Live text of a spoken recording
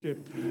Yeah.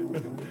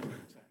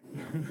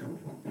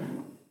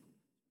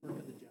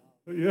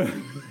 Yeah.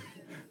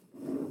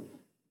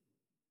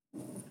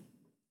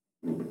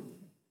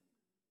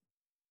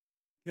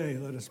 Okay,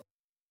 let us.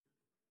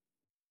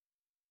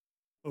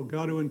 Oh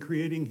God, who in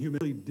creating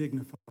humanity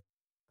dignified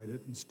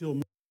it and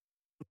still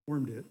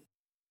formed it,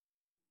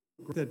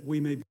 that we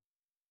may be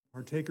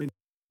partaker of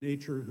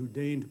nature, who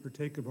deigned to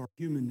partake of our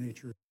human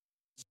nature,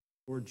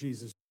 Lord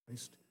Jesus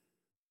Christ,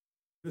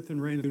 with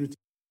and reign of unity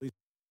of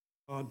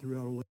God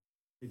throughout all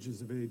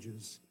ages of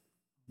ages.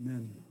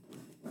 Amen.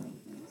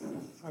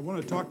 I want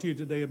to talk to you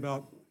today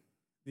about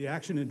the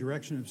action and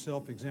direction of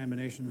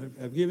self-examination.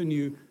 I've given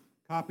you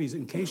copies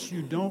in case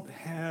you don't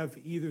have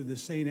either the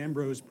St.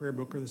 Ambrose prayer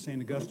book or the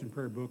St. Augustine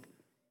prayer book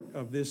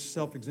of this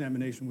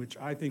self-examination, which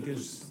I think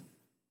is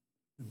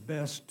the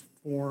best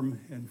form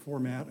and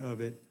format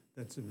of it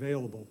that's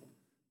available.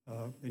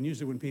 And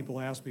usually when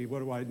people ask me, what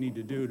do I need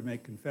to do to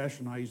make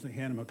confession, I usually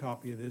hand them a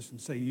copy of this and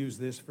say, use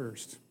this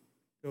first.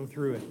 Go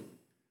through it.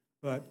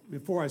 But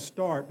before I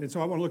start, and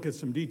so I want to look at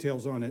some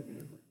details on it,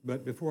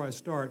 but before I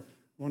start,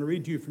 I want to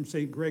read to you from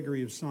St.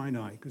 Gregory of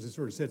Sinai, because it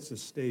sort of sets the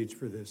stage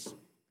for this.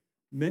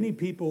 Many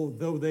people,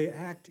 though they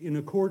act in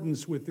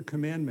accordance with the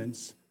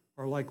commandments,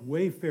 are like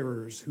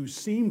wayfarers who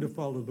seem to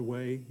follow the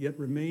way, yet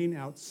remain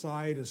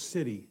outside a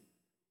city,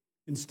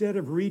 instead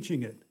of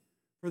reaching it.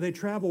 For they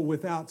travel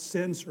without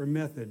sense or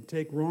method,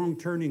 take wrong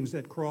turnings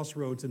at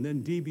crossroads, and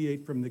then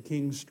deviate from the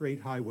king's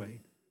straight highway.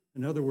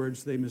 In other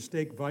words, they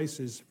mistake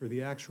vices for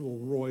the actual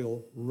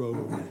royal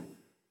road.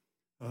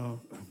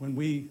 When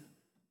we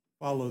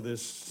follow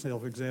this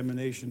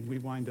self-examination, we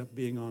wind up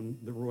being on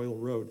the royal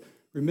road.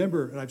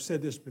 Remember, and I've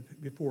said this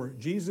before,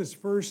 Jesus'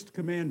 first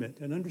commandment,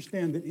 and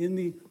understand that in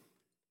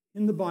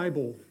the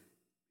Bible,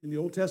 in the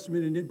Old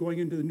Testament and going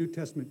into the New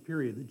Testament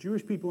period, the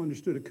Jewish people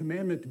understood a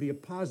commandment to be a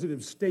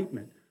positive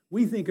statement.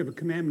 We think of a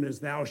commandment as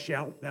thou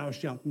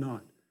shalt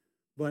not.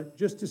 But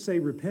just to say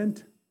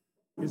repent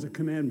is a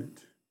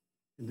commandment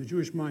in the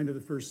Jewish mind of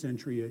the first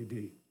century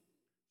AD.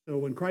 So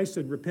when Christ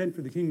said repent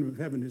for the kingdom of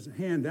heaven is at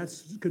hand,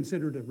 that's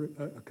considered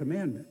a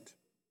commandment.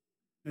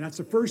 And that's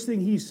the first thing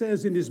he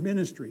says in his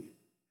ministry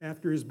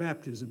after his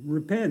baptism.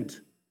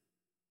 Repent.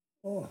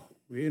 Oh,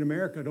 we in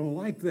America don't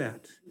like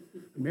that.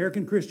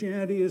 American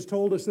Christianity has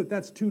told us that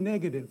that's too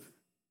negative.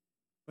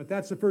 But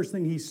that's the first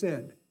thing he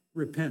said,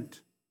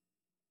 repent.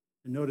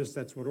 And notice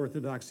that's what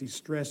Orthodoxy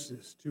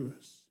stresses to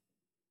us,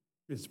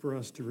 is for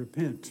us to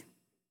repent.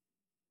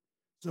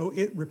 So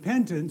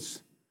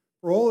repentance,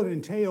 for all it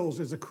entails,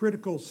 is a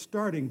critical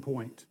starting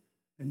point.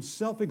 And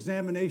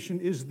self-examination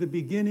is the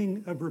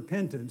beginning of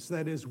repentance.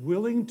 That is,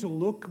 willing to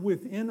look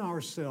within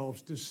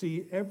ourselves to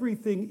see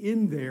everything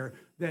in there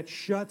that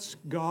shuts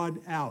God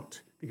out.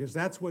 Because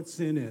that's what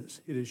sin is.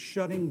 It is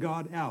shutting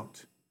God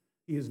out.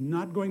 He is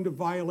not going to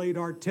violate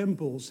our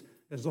temples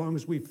as long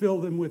as we fill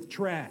them with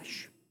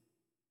trash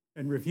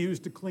and refuse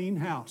to clean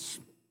house.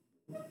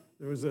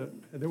 There was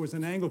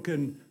an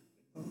Anglican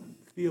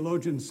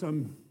theologian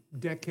some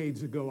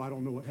decades ago. I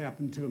don't know what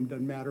happened to him.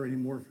 Doesn't matter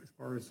anymore as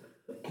far as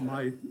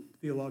my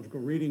theological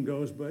reading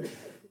goes, but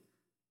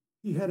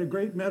he had a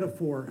great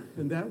metaphor,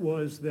 and that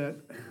was that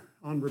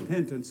on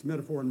repentance,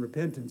 metaphor on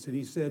repentance. And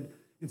he said,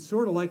 it's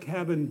sort of like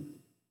having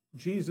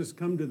Jesus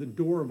come to the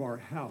door of our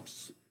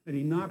house, and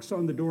he knocks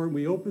on the door, and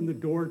we open the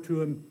door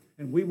to him,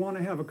 and we want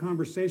to have a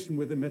conversation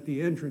with him at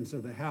the entrance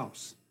of the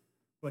house.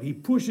 But he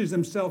pushes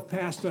himself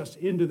past us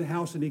into the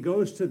house, and he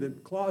goes to the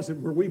closet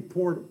where we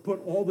put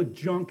all the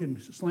junk and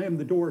slam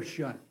the door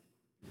shut.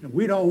 And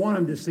we don't want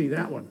him to see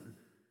that one.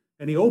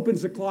 And he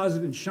opens the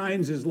closet and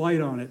shines his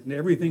light on it, and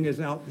everything is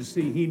out to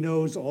see. He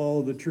knows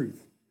all the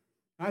truth.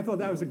 I thought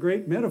that was a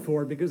great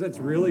metaphor because that's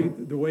really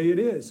the way it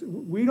is.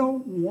 We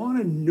don't want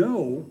to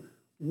know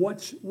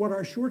what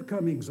our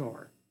shortcomings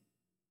are.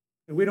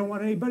 And we don't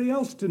want anybody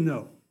else to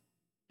know.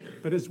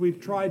 But as we've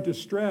tried to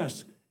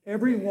stress,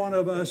 every one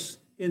of us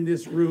in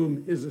this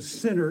room is a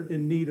sinner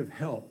in need of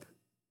help.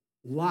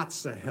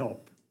 Lots of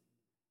help.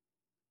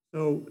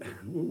 So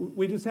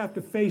we just have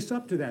to face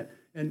up to that.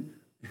 And,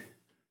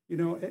 you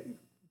know,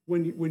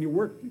 when you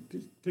work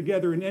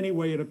together in any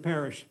way in a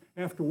parish,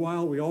 after a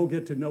while we all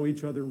get to know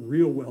each other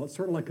real well. It's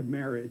sort of like a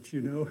marriage,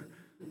 you know.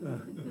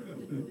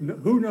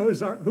 Who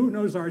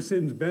knows our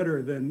sins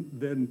better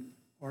than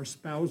our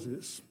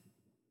spouses?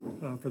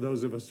 For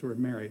those of us who are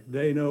married,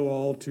 they know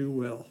all too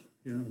well.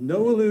 You know,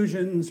 no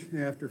illusions.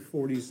 After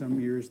 40-some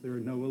years, there are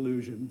no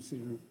illusions. You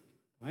know,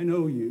 I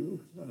know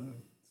you.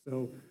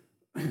 So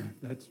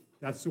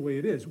that's the way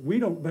it is. We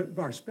don't, but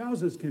our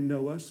spouses can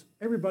know us.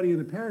 Everybody in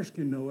the parish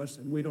can know us,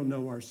 and we don't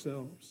know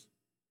ourselves.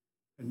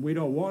 And we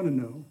don't want to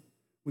know.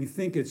 We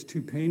think it's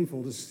too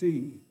painful to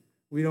see.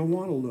 We don't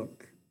want to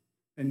look.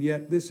 And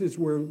yet, this is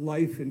where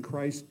life in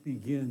Christ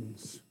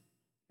begins.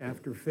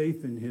 After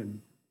faith in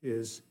him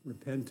is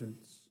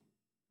repentance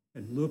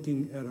and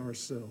looking at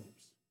ourselves.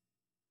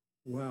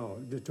 Wow,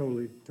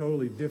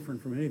 totally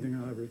different from anything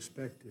I ever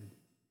expected.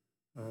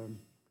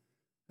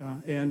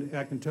 And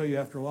I can tell you,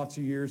 after lots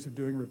of years of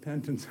doing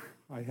repentance,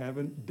 I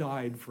haven't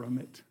died from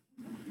it.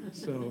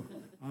 So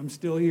I'm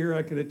still here.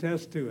 I can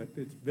attest to it.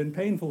 It's been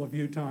painful a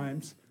few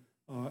times,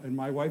 and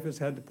my wife has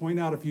had to point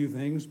out a few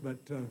things, but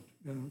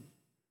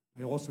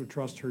I also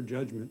trust her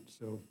judgment.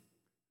 So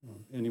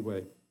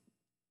anyway,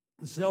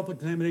 the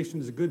self-examination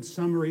is a good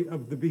summary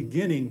of the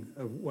beginning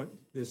of what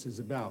this is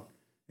about,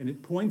 and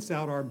it points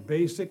out our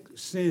basic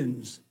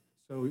sins.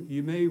 So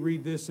you may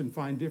read this and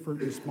find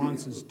different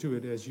responses to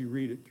it as you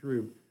read it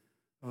through.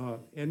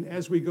 And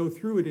as we go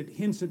through it, it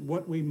hints at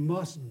what we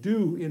must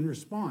do in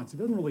response. It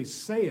doesn't really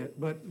say it,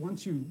 but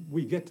once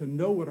we get to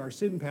know what our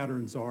sin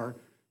patterns are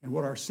and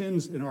what our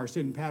sins and our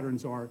sin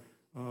patterns are,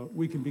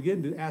 we can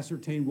begin to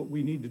ascertain what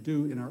we need to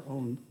do in our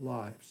own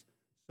lives.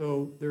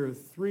 So there are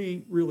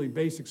three really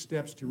basic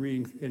steps to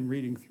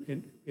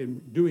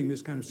in doing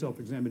this kind of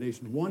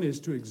self-examination. One is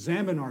to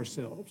examine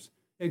ourselves,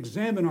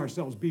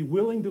 be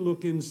willing to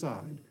look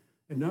inside.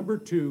 And number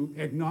two,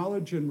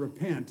 acknowledge and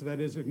repent.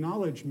 That is,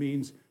 acknowledge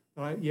means,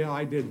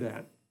 I did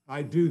that.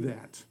 I do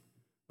that.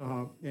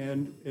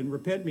 And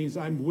repent means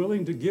I'm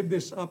willing to give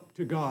this up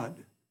to God,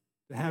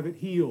 to have it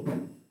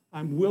healed.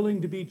 I'm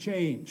willing to be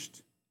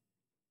changed.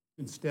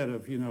 Instead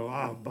of,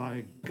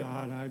 by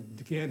God, I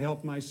can't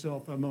help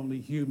myself. I'm only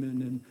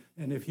human.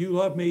 And if you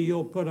love me,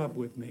 you'll put up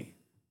with me.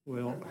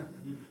 Well,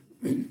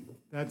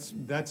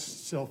 that's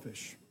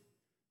selfish.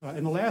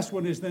 And the last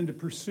one is then to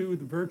pursue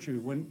the virtue.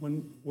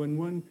 When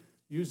one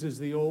uses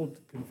the old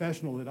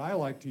confessional that I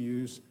like to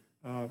use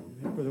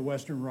for the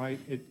Western Rite,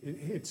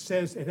 it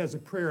says, it has a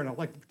prayer, and I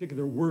like the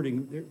particular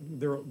wording.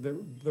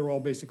 They're all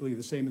basically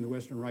the same in the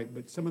Western Rite,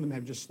 but some of them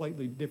have just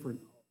slightly different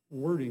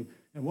wording.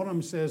 And one of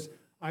them says,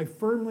 I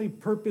firmly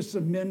purpose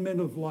amendment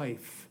of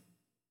life.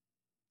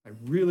 I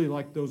really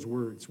like those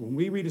words. When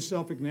we read a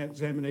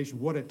self-examination,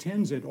 what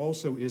attends it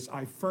also is,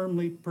 I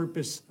firmly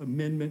purpose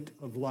amendment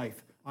of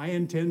life. I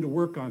intend to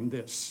work on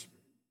this.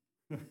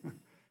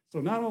 So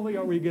not only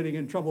are we getting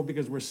in trouble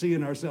because we're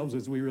seeing ourselves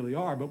as we really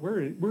are, but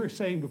we're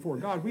saying before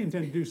God, we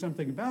intend to do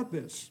something about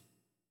this,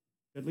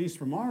 at least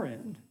from our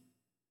end.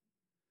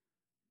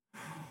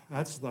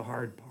 That's the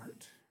hard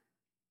part.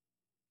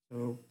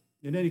 So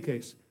in any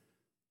case,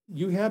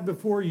 you have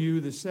before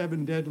you the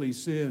 7 deadly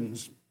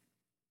sins.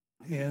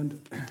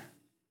 And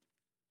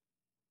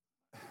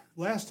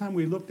last time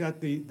we looked at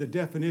the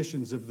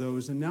definitions of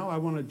those, and now I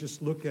want to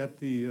just look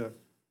at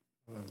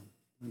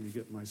let me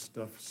get my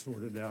stuff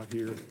sorted out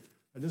here.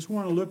 I just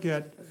want to look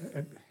at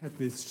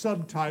the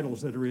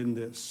subtitles that are in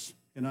this,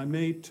 and I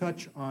may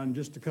touch on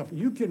just a couple.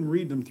 You can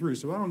read them through,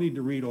 so I don't need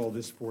to read all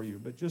this for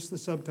you, but just the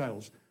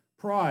subtitles.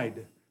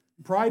 Pride.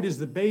 Pride is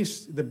the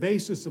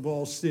basis of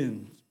all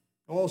sins.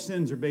 All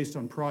sins are based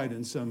on pride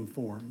in some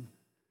form.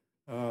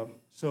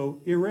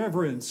 So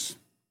irreverence,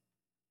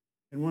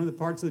 and one of the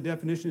parts of the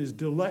definition is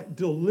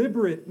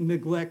deliberate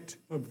neglect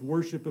of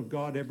worship of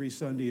God every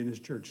Sunday in his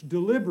church.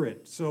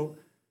 Deliberate. So,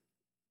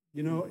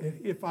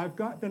 if I've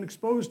been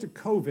exposed to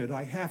COVID,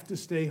 I have to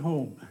stay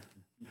home.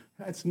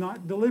 That's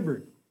not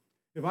deliberate.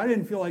 If I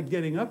didn't feel like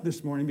getting up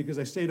this morning because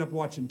I stayed up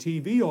watching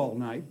TV all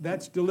night,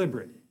 that's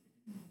deliberate.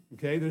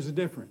 Okay, there's a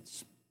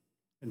difference.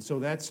 And so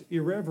that's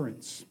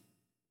irreverence.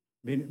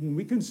 I mean, when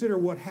we consider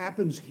what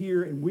happens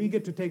here and we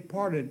get to take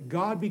part in it,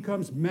 God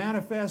becomes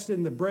manifest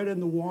in the bread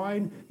and the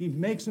wine. He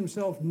makes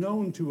himself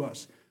known to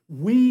us.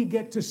 We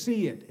get to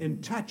see it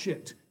and touch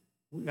it.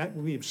 That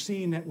we have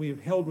seen, that we have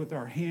held with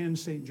our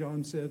hands, St.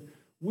 John said.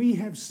 We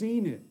have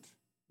seen it.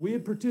 We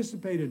have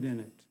participated in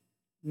it.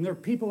 And there are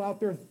people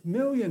out there,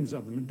 millions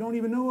of them, and don't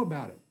even know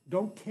about it,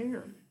 don't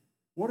care.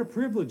 What a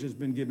privilege has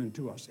been given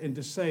to us. And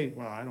to say,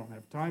 well, I don't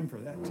have time for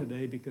that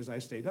today because I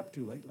stayed up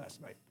too late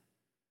last night.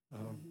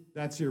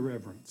 That's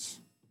irreverence.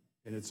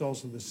 And it's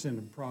also the sin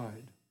of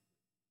pride.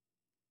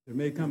 There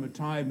may come a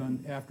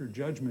time after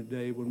Judgment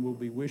Day when we'll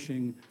be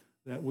wishing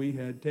that we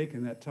had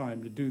taken that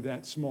time to do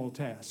that small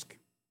task.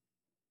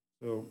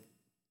 So,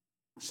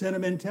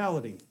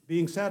 sentimentality,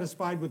 being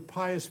satisfied with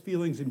pious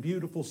feelings and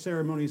beautiful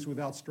ceremonies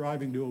without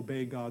striving to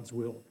obey God's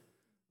will.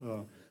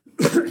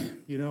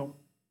 In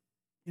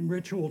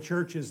ritual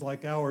churches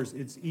like ours,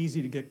 it's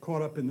easy to get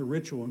caught up in the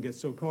ritual and get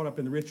so caught up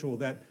in the ritual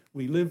that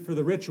we live for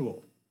the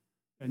ritual.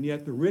 And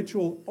yet the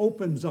ritual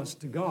opens us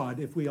to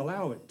God if we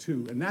allow it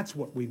to, and that's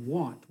what we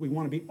want. We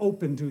want to be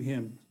open to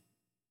him.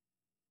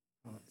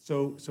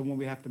 So when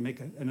we have to make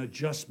an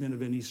adjustment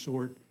of any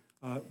sort,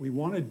 we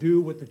want to do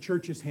what the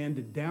church has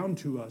handed down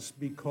to us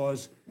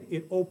because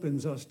it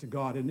opens us to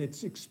God, and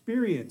it's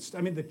experienced. I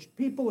mean, the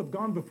people have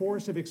gone before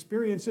us, have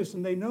experienced this,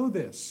 and they know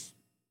this.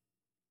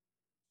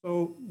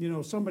 So,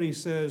 somebody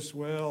says,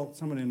 well,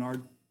 someone in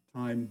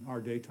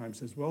our daytime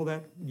says, well,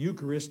 that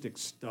Eucharistic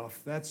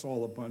stuff, that's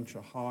all a bunch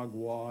of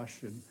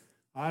hogwash, and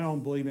I don't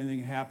believe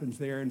anything happens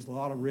there, and there's a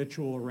lot of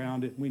ritual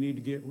around it, and we need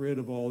to get rid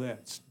of all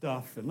that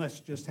stuff, and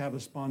let's just have a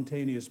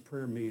spontaneous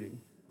prayer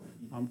meeting.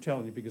 I'm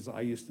telling you, because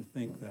I used to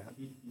think that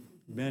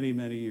many,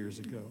 many years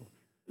ago.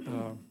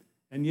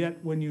 And yet,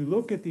 when you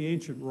look at the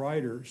ancient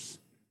writers,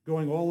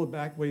 going all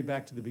the way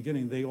back to the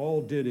beginning, they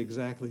all did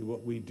exactly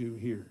what we do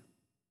here.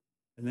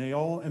 And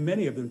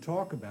many of them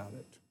talk about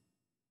it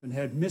and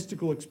had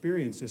mystical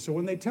experiences. So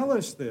when they tell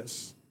us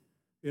this,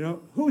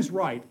 who's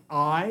right,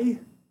 I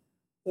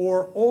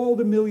or all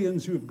the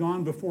millions who have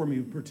gone before me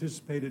who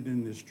participated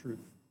in this truth?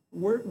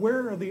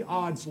 Where are the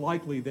odds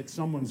likely that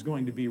someone's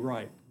going to be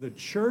right? The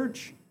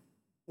church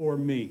or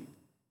me?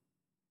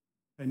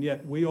 And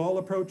yet we all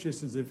approach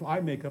this as if I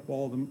make up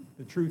all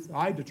the truth,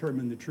 I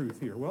determine the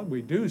truth here. Well,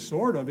 we do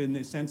sort of in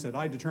the sense that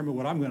I determine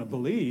what I'm going to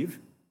believe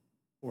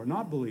or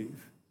not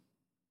believe.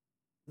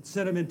 It's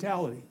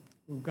sentimentality.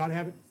 We've got to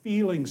have it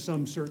feeling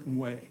some certain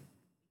way.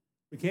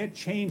 We can't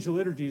change the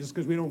liturgy just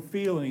because we don't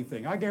feel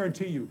anything. I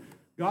guarantee you,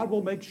 God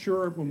will make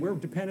sure when we're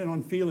dependent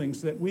on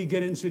feelings that we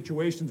get in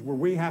situations where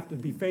we have to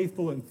be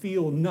faithful and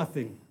feel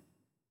nothing.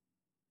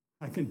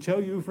 I can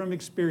tell you from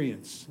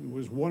experience, it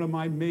was one of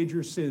my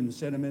major sins,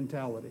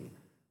 sentimentality,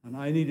 and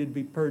I needed to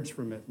be purged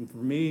from it. And for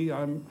me,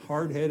 I'm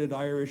hard-headed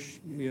Irish.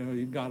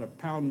 You've got to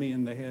pound me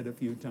in the head a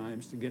few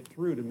times to get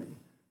through to me.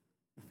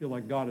 I feel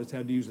like God has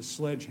had to use a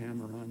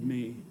sledgehammer on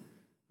me.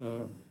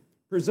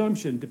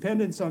 Presumption,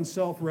 dependence on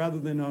self rather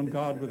than on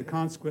God with a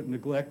consequent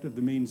neglect of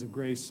the means of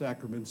grace,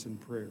 sacraments, and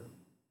prayer.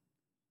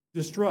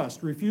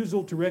 Distrust,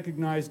 refusal to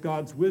recognize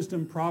God's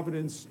wisdom,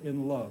 providence,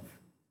 and love.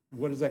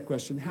 What is that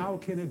question? How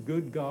can a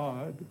good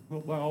God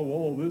allow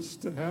all this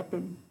to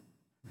happen?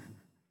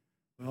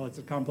 Well, it's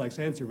a complex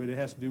answer, but it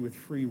has to do with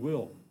free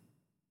will.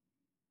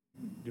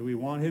 Do we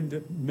want him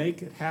to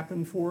make it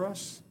happen for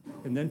us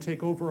and then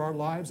take over our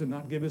lives and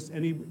not give us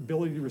any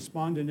ability to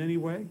respond in any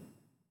way?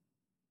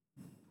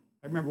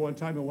 I remember one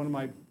time in one of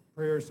my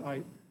prayers,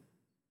 I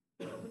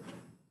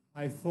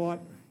thought,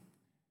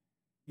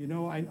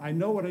 I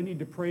know what I need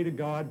to pray to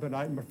God, but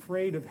I'm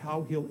afraid of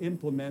how he'll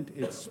implement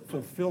its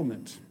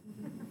fulfillment.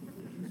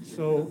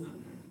 So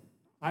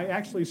I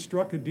actually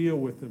struck a deal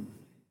with him,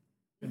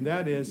 and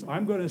that is,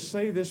 I'm going to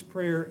say this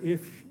prayer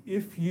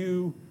if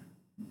you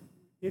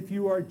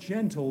are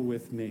gentle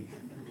with me.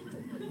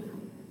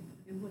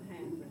 And what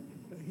happened?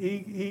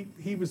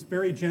 He was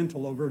very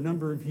gentle over a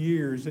number of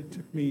years. It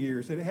took me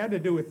years. It had to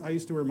do with, I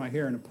used to wear my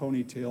hair in a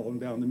ponytail and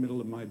down the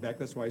middle of my back.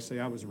 That's why I say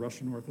I was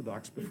Russian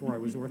Orthodox before I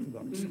was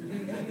Orthodox.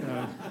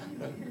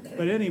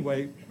 But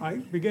anyway, I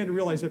began to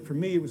realize that for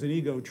me it was an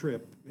ego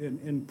trip,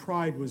 and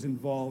pride was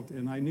involved,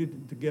 and I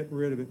needed to get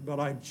rid of it, but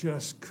I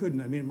just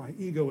couldn't. I mean, my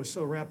ego was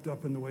so wrapped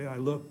up in the way I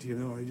looked,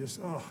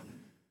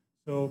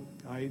 So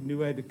I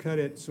knew I had to cut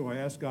it, so I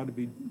asked God to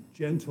be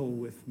gentle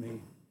with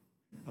me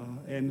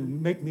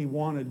and make me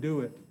want to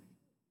do it.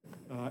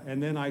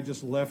 And then I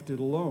just left it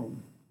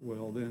alone.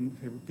 Well,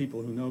 then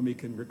people who know me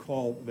can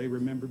recall, they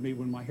remember me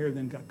when my hair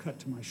then got cut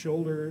to my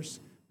shoulders,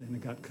 then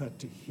it got cut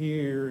to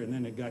here, and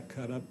then it got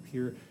cut up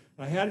here.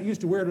 I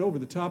used to wear it over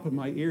the top of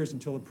my ears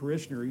until a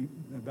parishioner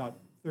about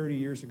 30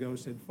 years ago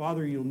said,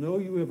 "Father, you'll know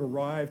you have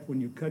arrived when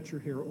you cut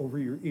your hair over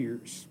your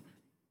ears."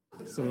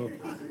 So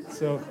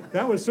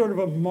that was sort of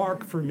a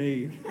mark for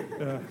me.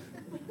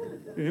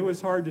 It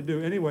was hard to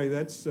do. Anyway,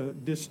 that's a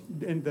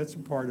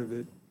part of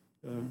it.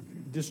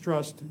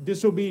 Distrust,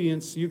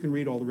 disobedience, you can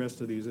read all the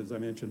rest of these as I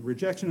mentioned.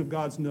 Rejection of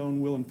God's known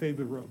will in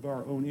favor of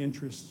our own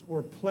interests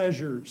or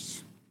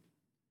pleasures.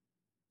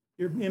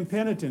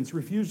 Impenitence,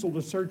 refusal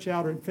to search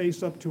out and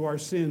face up to our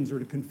sins or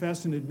to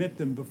confess and admit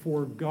them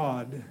before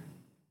God.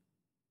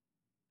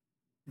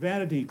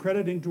 Vanity,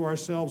 crediting to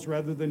ourselves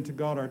rather than to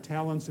God our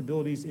talents,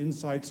 abilities,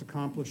 insights,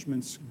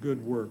 accomplishments,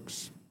 good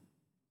works.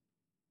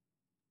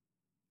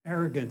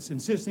 Arrogance,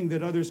 insisting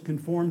that others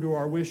conform to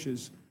our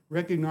wishes,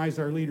 recognize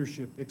our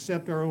leadership,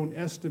 accept our own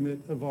estimate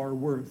of our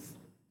worth.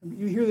 I mean,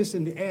 you hear this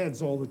in the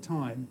ads all the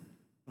time,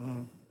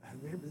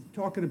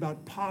 talking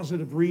about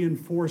positive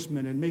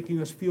reinforcement and making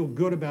us feel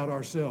good about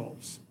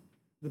ourselves.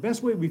 The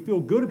best way we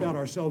feel good about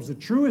ourselves, the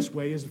truest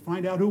way, is to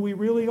find out who we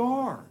really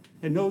are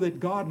and know that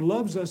God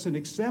loves us and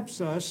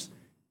accepts us,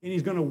 and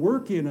he's going to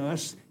work in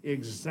us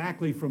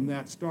exactly from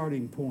that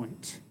starting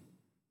point.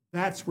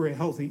 That's where a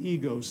healthy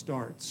ego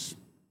starts,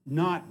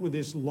 not with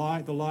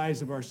the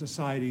lies of our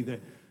society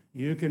that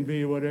you can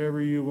be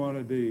whatever you want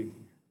to be,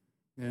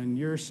 and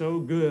you're so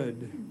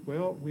good.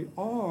 Well, we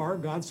are.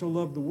 God so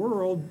loved the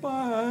world,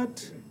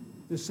 but at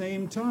the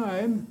same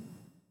time,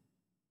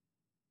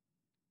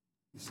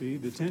 you see,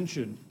 the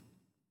tension.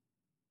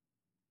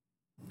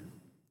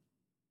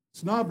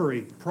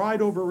 Snobbery,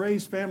 pride over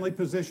race, family,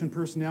 position,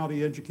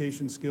 personality,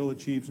 education, skill,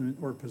 achievement,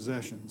 or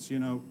possessions.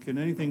 Can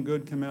anything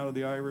good come out of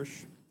the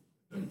Irish?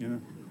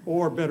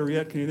 Or better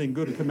yet, can anything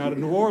good come out of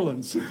New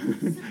Orleans?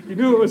 You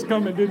knew it was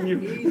coming, didn't you?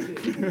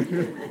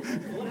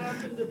 What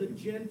happened to the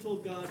gentle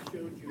God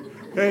showed you?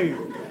 Hey.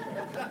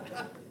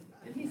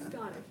 And he's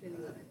Scottish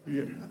anyway.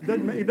 Yeah.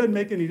 It doesn't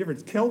make any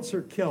difference. Celts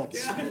are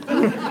Celts. That's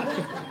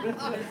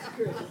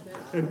true.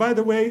 And by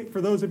the way, for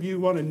those of you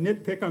who want to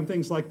nitpick on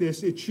things like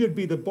this, it should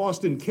be the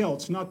Boston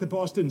Celts, not the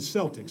Boston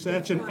Celtics.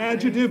 That's an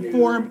adjective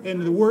form,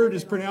 and the word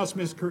is pronounced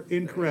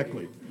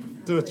incorrectly.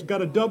 So it's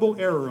got a double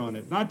error on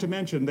it. Not to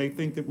mention, they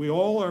think that we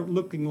all are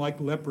looking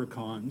like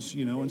leprechauns,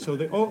 and so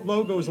the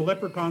logo is a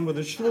leprechaun with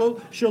a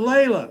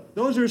shillelagh.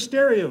 Those are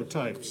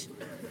stereotypes.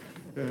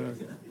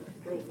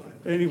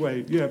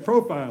 Anyway, yeah,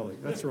 profiling,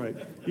 that's right.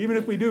 Even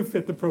if we do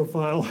fit the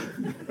profile.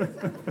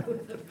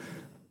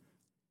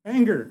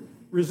 Anger,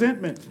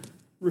 resentment,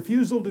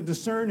 refusal to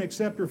discern,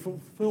 accept, or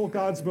fulfill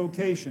God's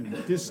vocation,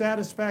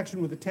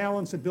 dissatisfaction with the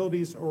talents,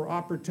 abilities, or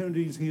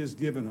opportunities he has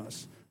given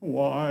us.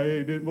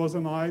 Why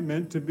wasn't I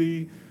meant to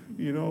be,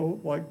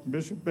 like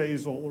Bishop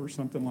Basil or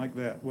something like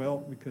that? Well,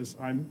 because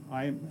I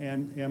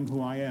am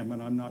who I am,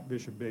 and I'm not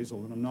Bishop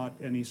Basil, and I'm not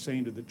any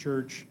saint of the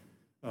church.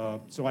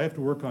 So I have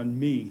to work on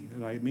me,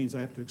 and it means I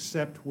have to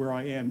accept where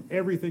I am.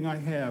 Everything I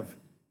have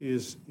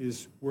is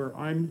where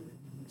I'm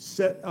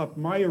set up.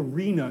 My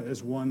arena,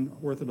 as one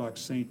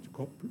Orthodox saint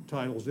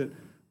titles it,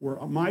 where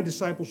my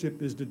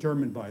discipleship is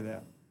determined by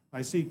that.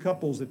 I see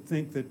couples that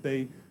think that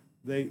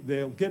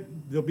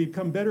they'll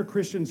become better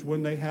Christians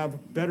when they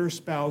have better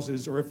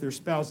spouses, or if their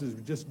spouses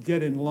just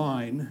get in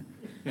line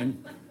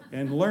and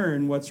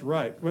learn what's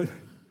right.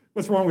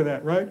 What's wrong with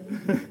that, right?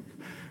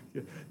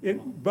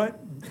 But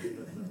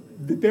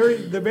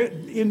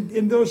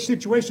in those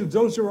situations,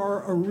 those are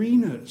our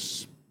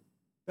arenas.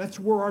 That's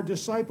where our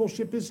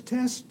discipleship is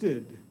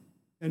tested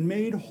and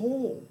made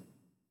whole.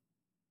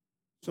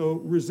 So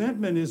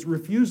resentment is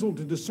refusal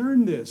to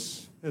discern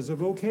this as a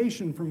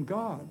vocation from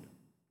God.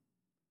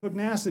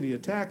 Pugnacity,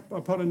 attack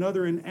upon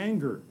another in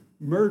anger,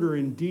 murder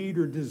in deed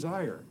or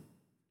desire.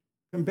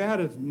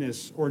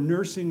 Combativeness or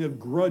nursing of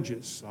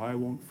grudges, I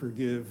won't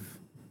forgive,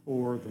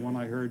 or the one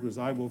I heard was,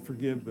 I will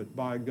forgive, but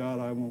by God,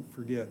 I won't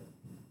forget.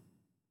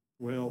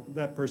 Well,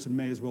 that person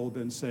may as well have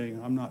been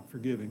saying, I'm not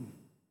forgiving,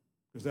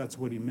 because that's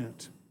what he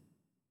meant.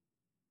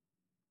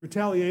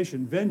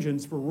 Retaliation,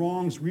 vengeance for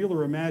wrongs real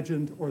or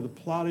imagined, or the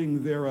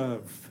plotting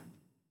thereof.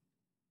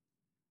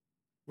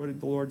 What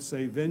did the Lord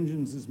say?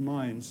 Vengeance is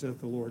mine,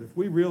 saith the Lord. If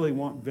we really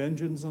want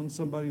vengeance on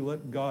somebody,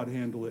 let God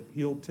handle it.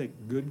 He'll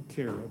take good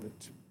care of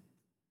it.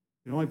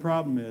 The only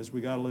problem is we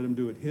got to let him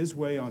do it his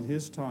way on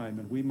his time,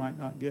 and we might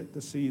not get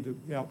to see the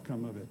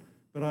outcome of it.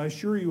 But I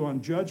assure you,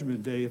 on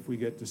Judgment Day, if we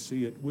get to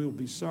see it, we'll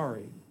be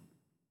sorry.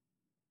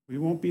 We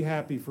won't be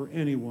happy for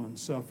anyone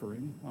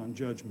suffering on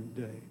Judgment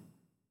Day.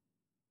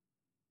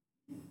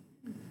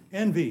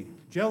 Envy,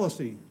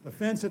 jealousy,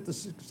 offense at the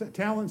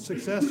talent,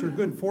 success, or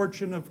good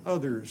fortune of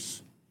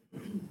others.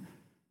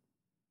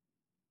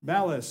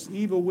 Malice,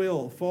 evil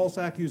will, false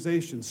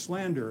accusations,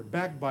 slander,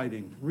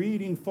 backbiting,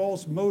 reading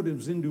false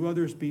motives into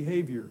others'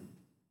 behavior.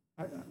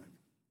 I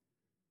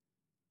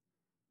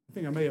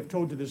think I may have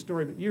told you this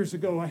story, but years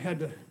ago I had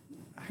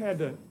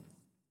to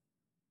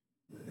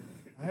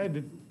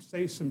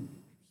say some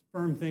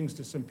firm things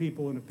to some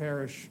people in a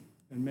parish,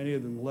 and many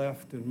of them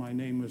left, and my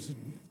name was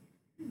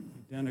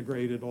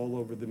denigrated all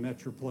over the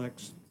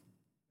Metroplex.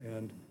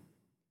 And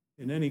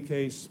in any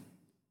case,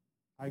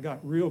 I got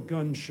real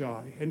gun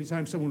shy.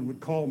 Anytime someone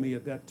would call me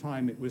at that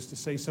time, it was to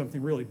say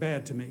something really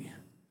bad to me.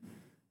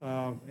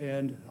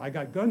 And I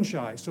got gun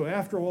shy. So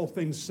after all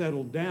things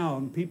settled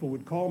down, people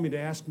would call me to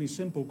ask me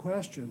simple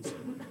questions,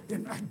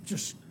 and I'd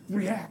just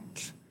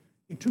react.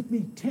 It took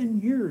me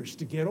 10 years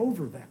to get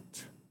over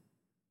that.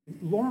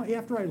 Long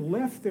after I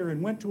left there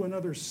and went to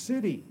another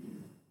city,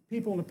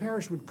 people in the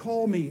parish would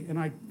call me, and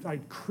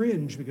I'd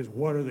cringe, because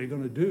what are they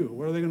going to do?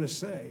 What are they going to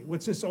say?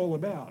 What's this all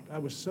about? I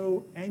was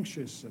so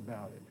anxious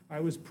about it. I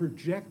was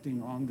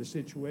projecting on the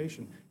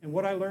situation. And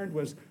what I learned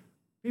was,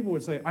 people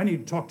would say, I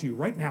need to talk to you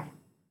right now.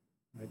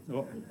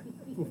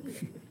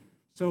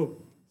 So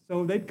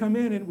they'd come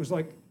in, and it was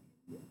like,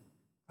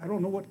 I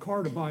don't know what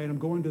car to buy, and I'm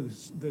going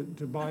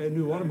to buy a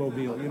new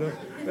automobile, I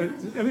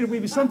mean, it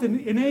would be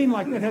something inane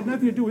like that. It had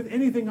nothing to do with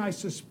anything I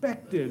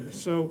suspected.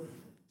 So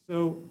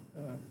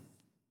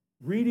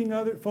reading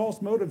other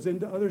false motives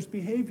into others'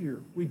 behavior.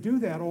 We do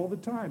that all the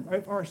time.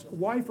 If our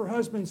wife or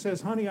husband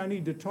says, honey, I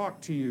need to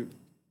talk to you,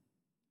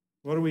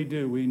 what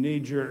do? We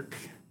knee-jerk.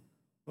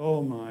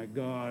 Oh, my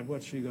God,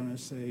 what's she going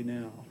to say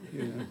now?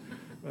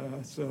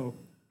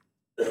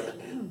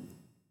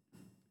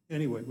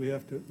 Anyway,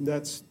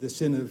 that's the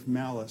sin of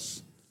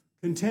malice.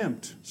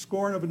 Contempt,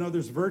 scorn of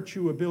another's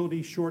virtue,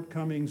 ability,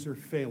 shortcomings, or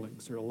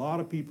failings. There are a lot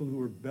of people who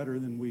are better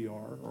than we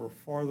are, or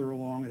farther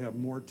along and have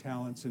more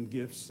talents and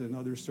gifts and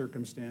other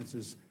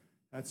circumstances.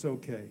 That's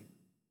okay.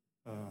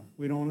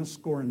 We don't want to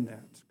scorn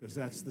that, because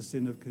that's the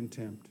sin of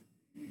contempt.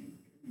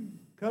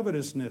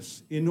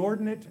 Covetousness,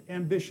 inordinate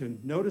ambition.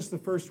 Notice the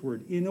first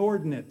word,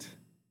 inordinate.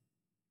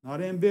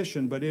 Not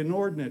ambition, but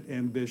inordinate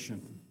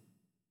ambition.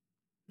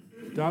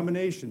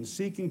 Domination,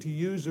 seeking to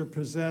use or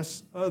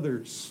possess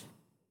others.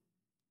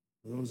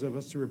 For those of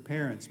us who are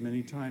parents,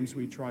 many times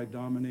we try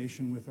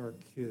domination with our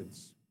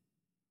kids.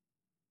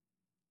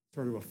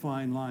 Sort of a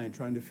fine line,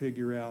 trying to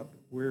figure out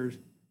where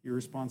your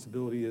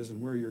responsibility is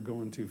and where you're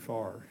going too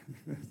far.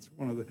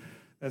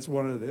 That's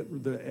one of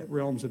the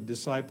realms of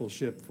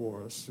discipleship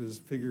for us, is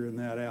figuring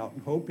that out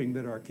and hoping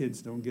that our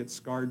kids don't get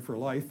scarred for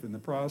life in the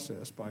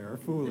process by our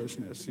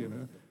foolishness,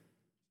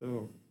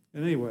 So,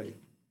 anyway,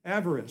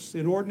 avarice,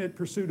 inordinate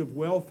pursuit of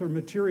wealth or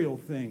material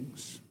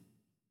things.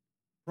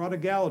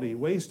 Prodigality,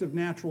 waste of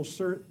natural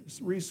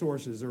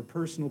resources or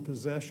personal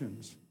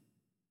possessions.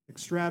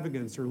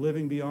 Extravagance, or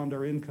living beyond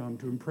our income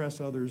to impress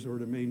others or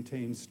to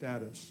maintain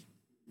status.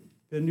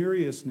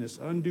 Penuriousness,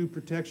 undue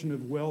protection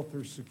of wealth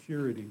or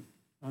security.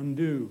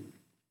 Undue.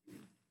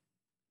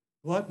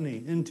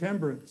 Gluttony,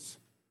 intemperance,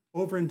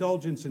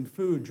 overindulgence in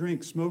food,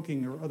 drink,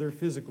 smoking, or other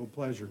physical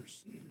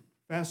pleasures.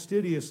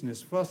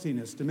 Fastidiousness,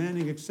 fussiness,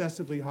 demanding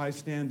excessively high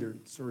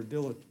standards, or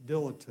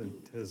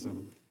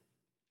dilettantism.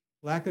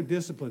 Lack of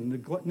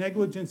discipline,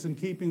 negligence in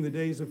keeping the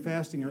days of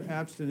fasting or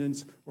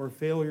abstinence, or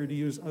failure to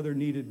use other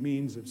needed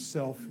means of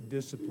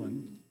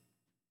self-discipline.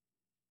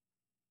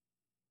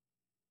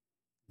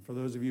 For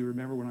those of you who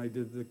remember when I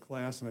did the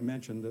class and I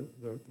mentioned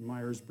the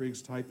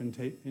Myers-Briggs type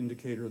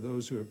indicator,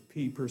 those who have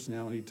P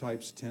personality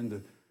types tend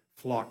to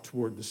flock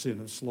toward the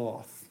sin of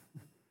sloth.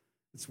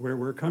 It's where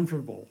we're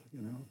comfortable,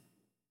 you know.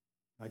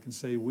 I can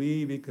say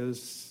we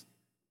because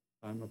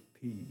I'm a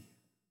P,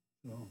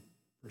 so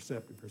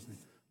perceptive person.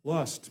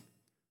 Lust.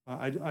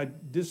 I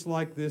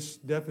dislike this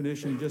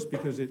definition just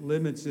because it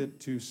limits it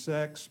to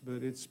sex,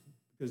 but it's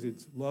because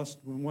it's lust,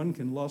 when one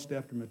can lust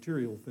after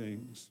material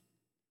things.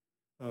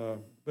 But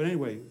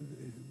anyway,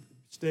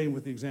 staying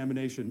with the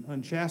examination,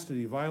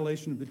 unchastity,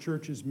 violation of the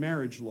church's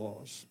marriage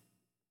laws,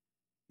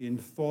 in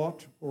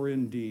thought or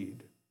in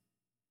deed.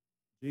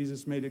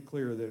 Jesus made it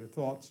clear that a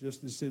thought's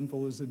just as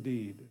sinful as a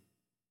deed.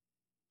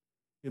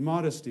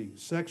 Immodesty,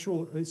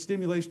 sexual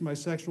stimulation by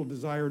sexual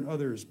desire in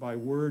others by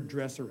word,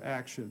 dress, or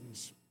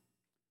actions.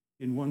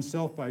 In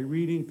oneself by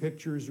reading,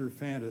 pictures, or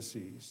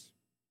fantasies.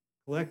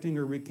 Collecting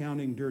or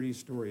recounting dirty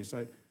stories.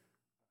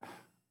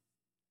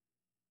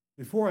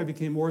 Before I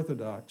became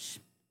Orthodox,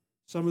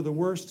 some of the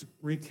worst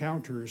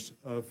recounters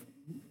of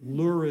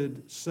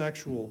lurid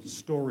sexual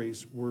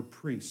stories were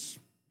priests.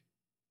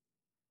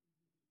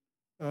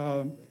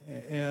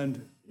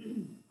 And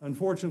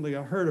unfortunately,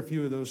 I heard a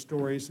few of those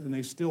stories, and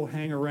they still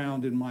hang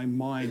around in my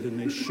mind, and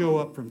they show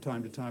up from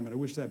time to time, and I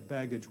wish that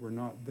baggage were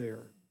not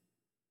there.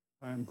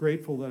 I'm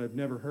grateful that I've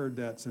never heard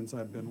that since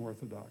I've been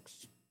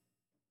Orthodox.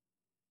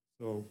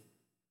 So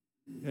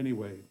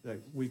anyway, that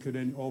we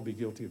could all be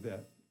guilty of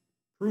that.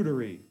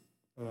 Prudery,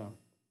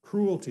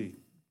 cruelty,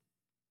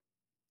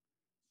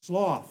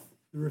 sloth,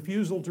 the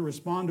refusal to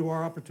respond to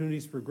our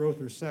opportunities for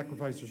growth or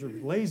sacrifice or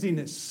service,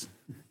 laziness,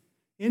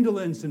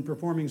 indolence in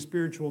performing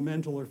spiritual,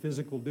 mental, or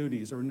physical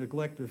duties, or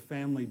neglect of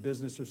family,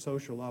 business, or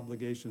social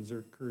obligations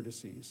or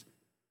courtesies,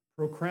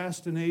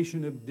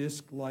 procrastination of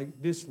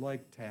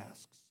disliked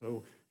tasks.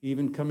 So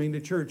even coming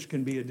to church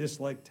can be a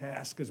disliked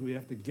task because we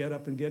have to get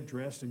up and get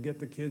dressed and get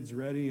the kids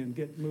ready and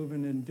get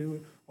moving and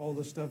do all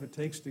the stuff it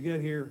takes to get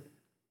here.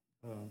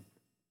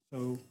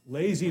 So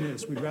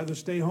laziness, we'd rather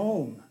stay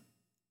home.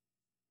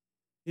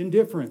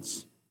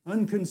 Indifference,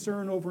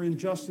 unconcern over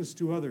injustice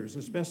to others,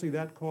 especially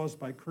that caused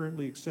by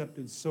currently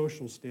accepted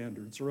social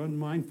standards, or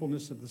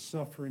unmindfulness of the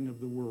suffering of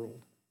the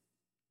world.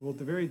 Well, at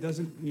the very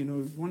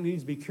one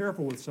needs to be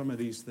careful with some of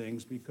these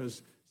things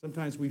because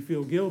sometimes we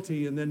feel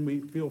guilty and then we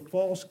feel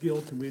false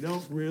guilt and we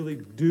don't really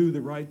do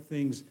the right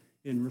things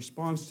in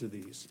response to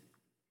these.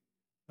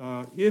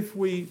 If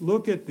we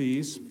look at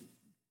these,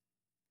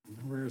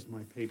 where's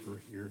my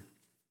paper here?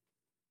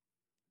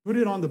 Put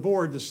it on the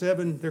board,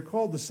 they're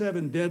called the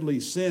 7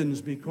 deadly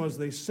sins because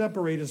they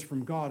separate us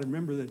from God. And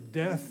remember that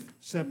death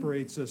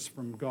separates us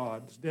from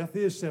God. Death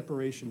is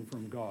separation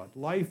from God.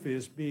 Life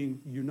is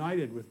being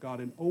united with God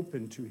and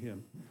open to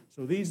Him.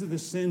 So these are the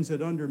sins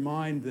that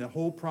undermine the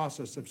whole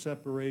process of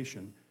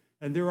separation.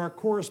 And there are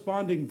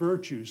corresponding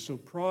virtues. So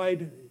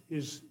pride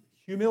is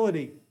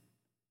humility.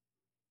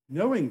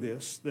 Knowing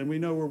this, then we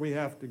know where we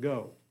have to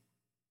go.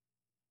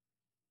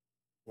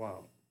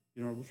 Wow.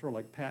 You know, sort of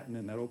like Patton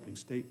in that opening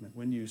statement,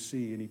 when you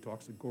see, and he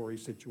talks a gory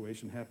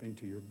situation happening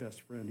to your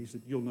best friend, he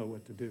said, you'll know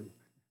what to do.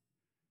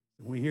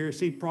 When we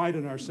see pride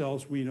in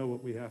ourselves, we know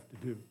what we have to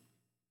do.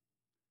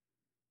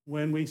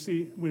 When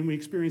we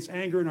experience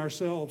anger in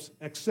ourselves,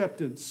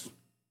 acceptance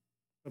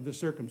of the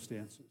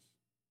circumstances.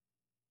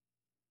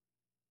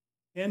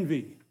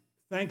 Envy,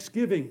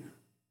 thanksgiving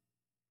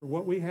for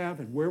what we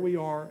have and where we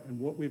are and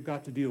what we've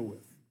got to deal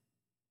with.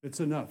 It's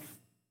enough.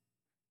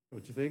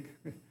 Don't you think?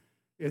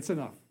 It's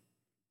enough.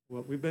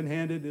 What we've been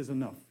handed is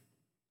enough.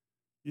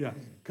 Yeah,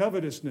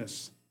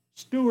 covetousness,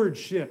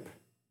 stewardship.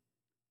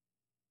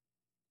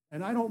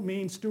 And I don't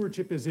mean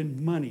stewardship as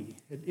in money.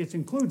 It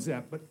includes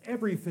that, but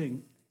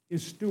everything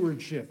is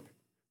stewardship.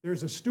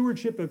 There's a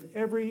stewardship of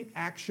every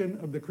action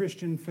of the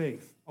Christian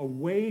faith, a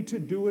way to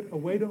do it, a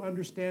way to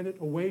understand it,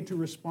 a way to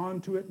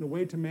respond to it, and a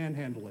way to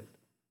manhandle it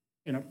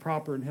in a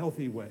proper and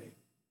healthy way.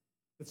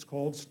 It's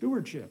called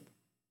stewardship.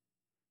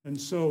 And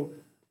so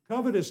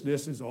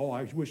covetousness is,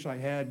 I wish I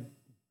had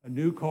a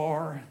new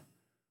car,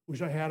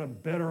 wish I had a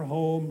better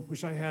home,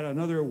 wish I had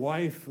another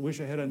wife,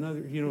 wish I had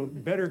another,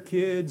 better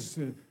kids,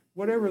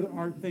 whatever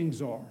our things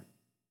are.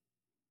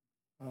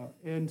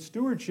 And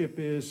stewardship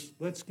is,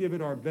 let's give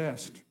it our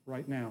best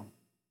right now.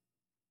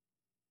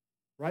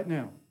 Right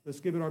now, let's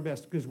give it our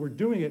best, because we're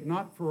doing it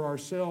not for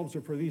ourselves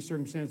or for these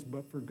circumstances,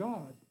 but for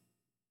God.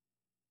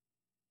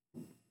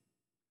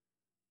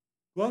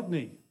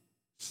 Gluttony,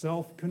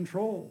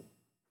 self-control.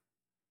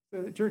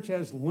 The church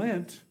has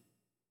Lent,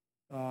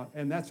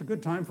 and that's a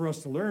good time for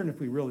us to learn if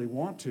we really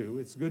want to.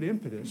 It's a good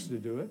impetus to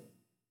do it.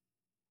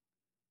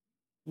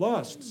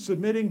 Lust,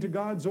 submitting to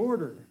God's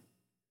order.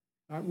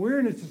 We're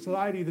in a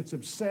society that's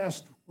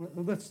obsessed.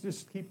 Let's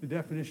just keep the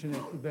definition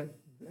that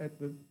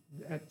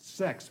at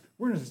sex.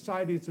 We're in a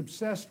society that's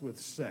obsessed with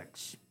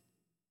sex.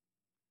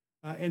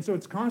 And so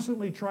it's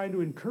constantly trying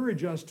to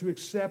encourage us to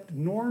accept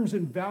norms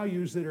and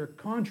values that are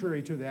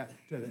contrary to that,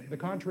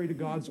 contrary to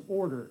God's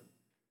order.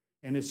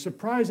 And it's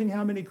surprising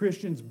how many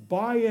Christians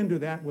buy into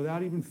that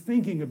without even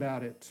thinking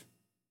about it.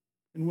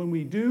 And when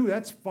we do,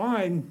 that's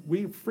fine.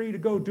 We're free to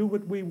go do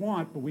what we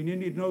want, but we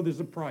need to know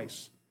there's a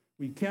price.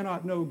 We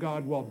cannot know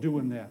God while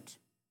doing that.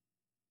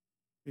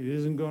 It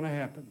isn't going to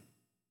happen.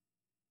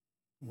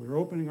 We're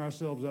opening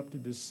ourselves up to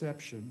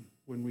deception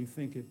when we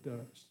think it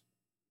does.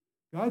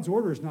 God's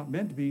order is not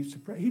meant to be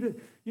suppressed.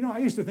 I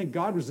used to think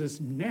God was this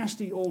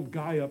nasty old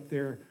guy up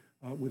there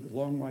with a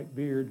long white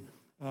beard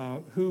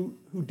who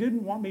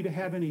didn't want me to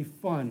have any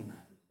fun.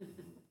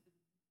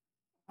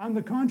 On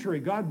the contrary,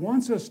 God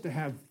wants us to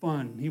have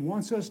fun. He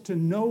wants us to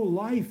know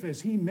life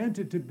as He meant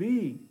it to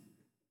be.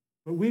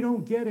 But we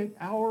don't get it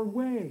our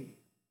way.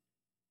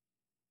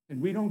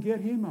 And we don't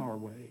get Him our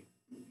way.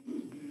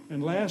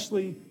 And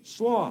lastly,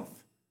 sloth.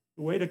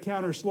 The way to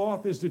counter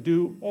sloth is to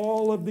do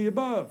all of the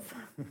above.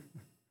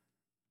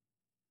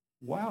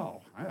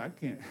 Wow, I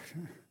can't.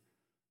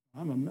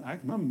 I'm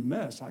a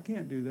mess. I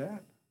can't do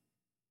that.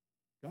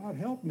 God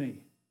help me.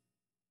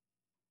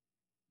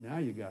 Now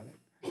you got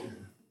it.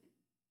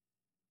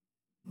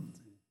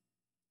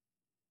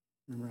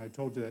 Remember I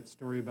told you that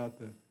story about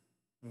this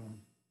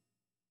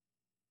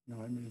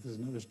is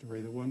another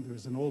story. There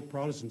was an old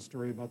Protestant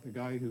story about the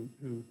guy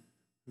who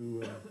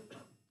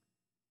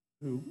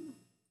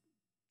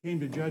came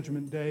to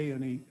Judgment Day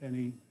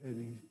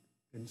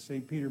and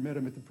St. Peter met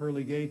him at the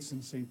pearly gates,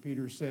 and St.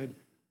 Peter said,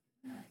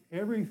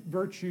 every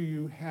virtue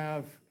you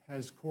have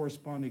has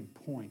corresponding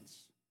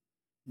points.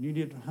 You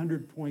need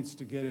 100 points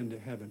to get into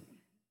heaven.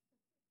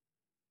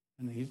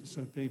 And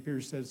so Peter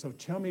said, so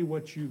tell me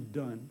what you've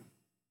done.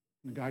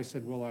 And the guy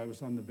said, well, I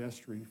was on the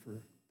vestry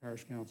for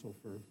parish council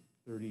for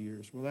 30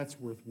 years. Well, that's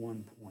worth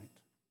 1 point.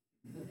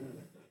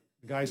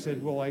 The guy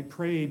said, well, I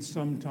prayed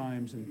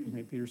sometimes.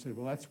 And Peter said,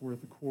 well, that's worth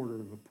 1/4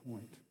 of a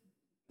point.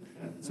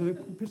 So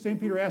St.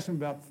 Peter asked him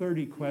about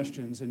 30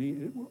 questions,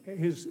 and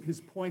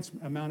his points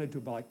amounted to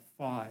about like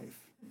 5.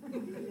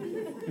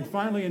 And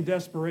finally, in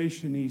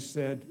desperation, he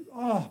said,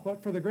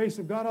 but for the grace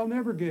of God, I'll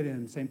never get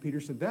in. St. Peter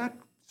said, that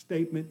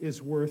statement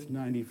is worth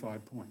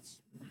 95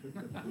 points.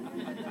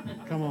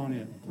 Come on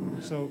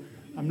in. So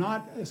I'm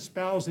not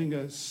espousing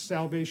a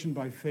salvation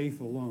by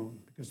faith alone,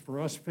 because for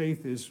us,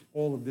 faith is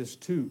all of this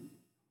too.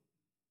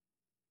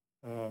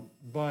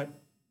 But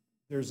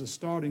there's a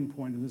starting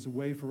point, and there's a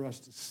way for us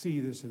to see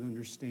this and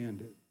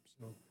understand it.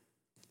 So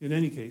in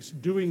any case,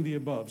 doing the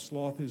above.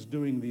 Sloth is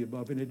doing the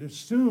above, and it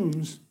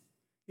assumes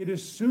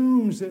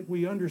that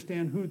we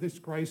understand who this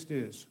Christ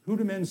is. Who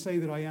do men say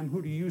that I am?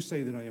 Who do you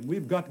say that I am?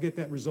 We've got to get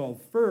that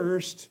resolved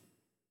first,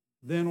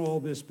 then all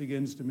this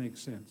begins to make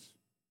sense.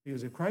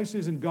 Because if Christ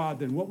isn't God,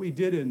 then what we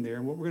did in there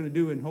and what we're going to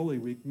do in Holy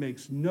Week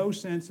makes no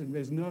sense, and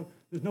there's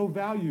no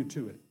value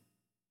to it.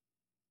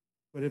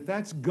 But if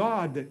that's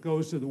God that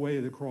goes to the way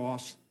of the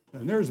cross,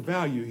 then there's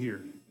value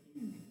here,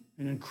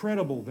 an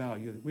incredible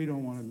value that we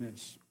don't want to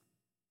miss.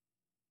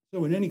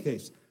 So in any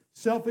case,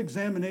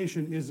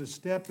 self-examination is a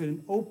step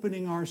in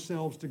opening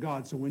ourselves to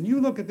God. So when you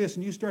look at this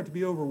and you start to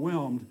be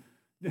overwhelmed,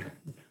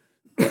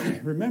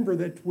 remember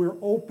that we're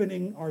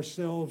opening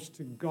ourselves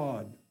to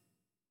God.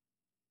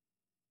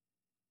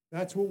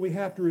 That's what we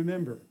have to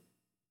remember.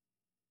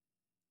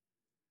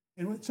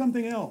 And with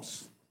something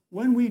else,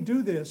 when we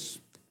do this,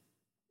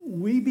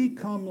 we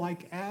become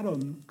like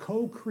Adam,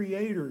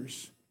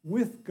 co-creators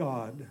with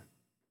God.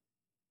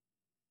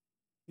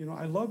 You know,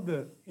 I love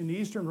in the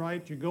Eastern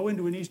Rite, you go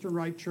into an Eastern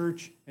Rite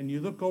church and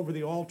you look over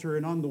the altar,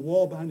 and on the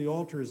wall behind the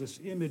altar is this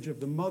image of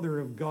the Mother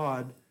of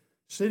God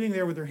sitting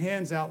there with her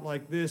hands out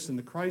like this and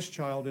the Christ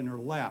child in her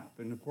lap.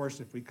 And of course,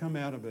 if we come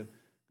out of a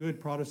good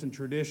Protestant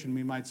tradition,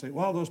 we might say,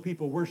 well, those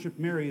people worship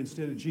Mary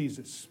instead of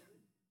Jesus.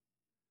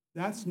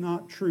 That's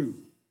not true.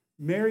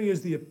 Mary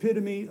is the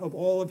epitome of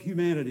all of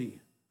humanity,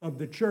 of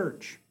the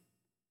church.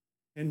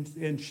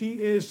 And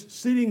she is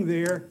sitting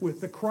there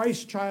with the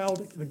Christ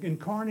child, the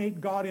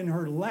incarnate God, in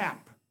her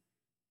lap.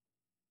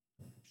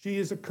 She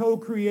is a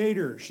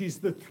co-creator. She's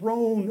the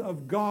throne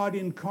of God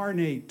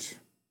incarnate.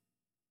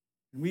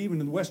 And we even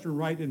in the Western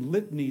Rite in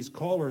litanies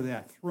call her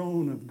that,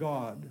 throne of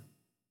God.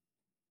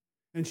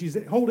 And she's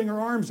holding her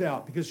arms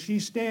out because she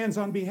stands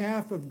on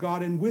behalf of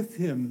God and with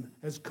him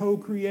as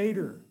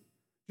co-creator,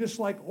 just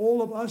like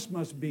all of us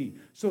must be.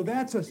 So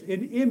that's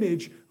an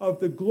image of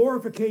the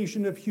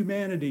glorification of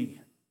humanity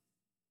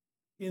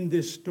in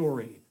this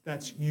story.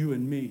 That's you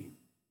and me.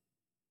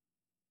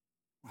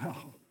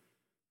 Wow,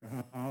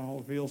 I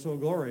don't feel so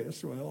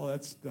glorious. Well,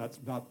 that's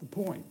not the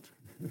point.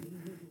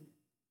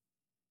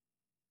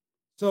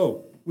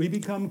 So we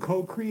become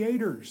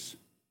co-creators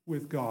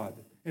with God,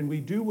 and we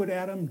do what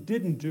Adam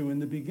didn't do in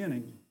the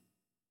beginning.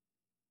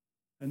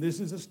 And this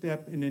is a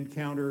step in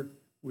encounter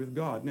with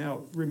God.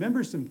 Now,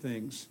 remember some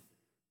things,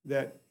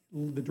 that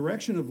the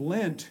direction of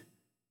Lent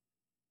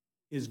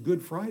is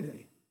Good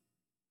Friday.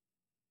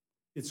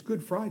 It's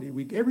Good Friday.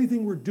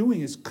 Everything we're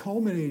doing is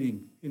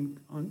culminating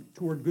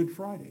toward Good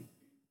Friday.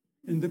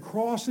 And the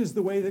cross is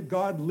the way that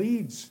God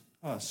leads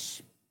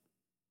us,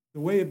 the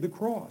way of the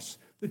cross.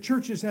 The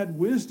church has had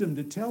wisdom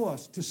to tell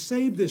us, to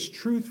save this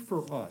truth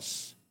for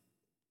us,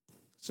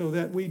 so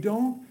that we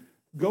don't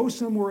go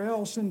somewhere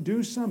else and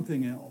do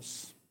something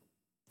else.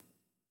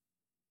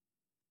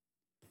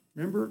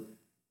 Remember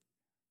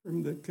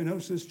from the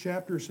kenosis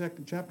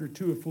chapter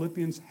 2 of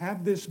Philippians,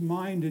 have this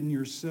mind in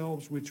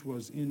yourselves which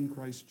was in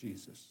Christ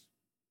Jesus.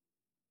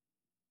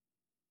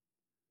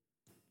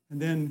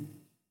 And then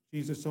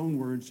Jesus' own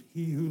words,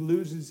 he who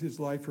loses his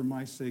life for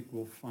my sake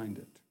will find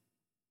it.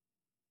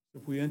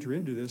 If we enter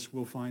into this,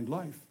 we'll find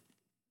life.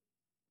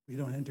 If we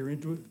don't enter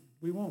into it,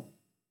 we won't.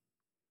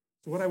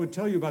 So what I would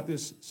tell you about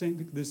this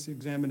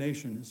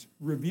examination is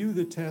review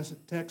the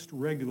text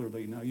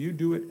regularly. Now, you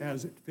do it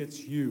as it fits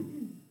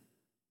you.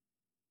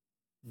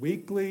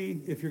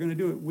 Weekly, if you're going to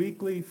do it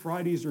weekly,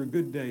 Fridays are a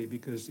good day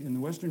because in the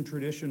Western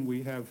tradition,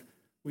 we have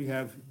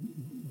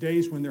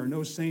days when there are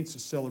no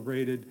saints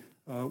celebrated.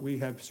 We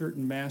have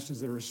certain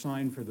masses that are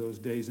assigned for those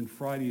days, and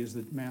Friday is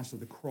the Mass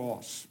of the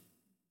Cross.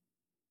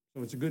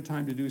 So it's a good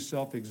time to do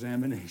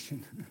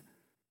self-examination.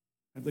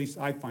 At least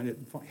I find it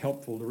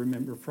helpful to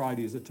remember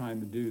Friday is the time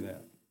to do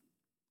that.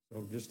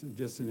 So just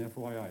an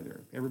FYI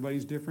there.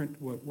 Everybody's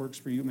different. What works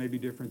for you may be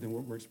different than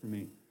what works for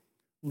me.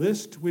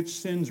 List which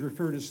sins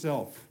refer to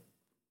self.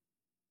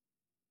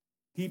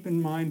 Keep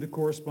in mind the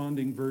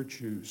corresponding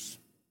virtues.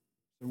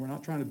 So we're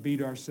not trying to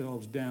beat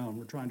ourselves down.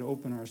 We're trying to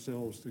open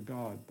ourselves to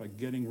God by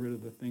getting rid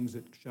of the things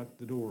that shut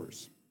the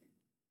doors.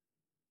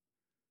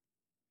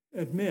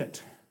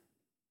 Admit.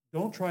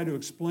 Don't try to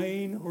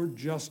explain or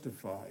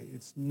justify.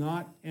 It's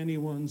not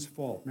anyone's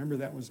fault. Remember,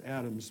 that was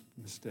Adam's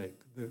mistake.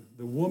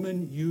 The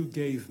woman you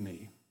gave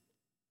me.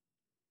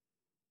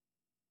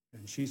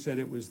 And she said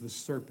it was the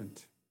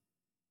serpent.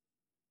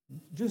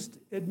 Just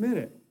admit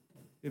it.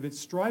 If it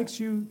strikes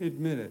you,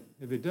 admit it.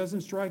 If it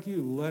doesn't strike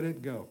you, let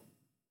it go.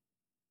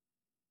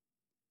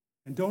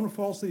 And don't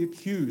falsely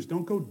accuse.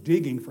 Don't go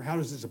digging for how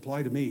does this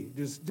apply to me.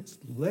 Just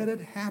let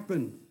it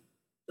happen.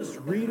 Just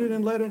read it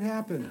and let it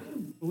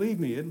happen. Believe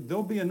me,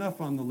 there'll be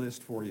enough on the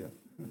list for you.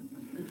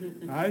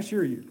 I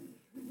assure you.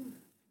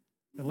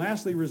 And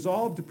lastly,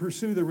 resolve to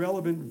pursue the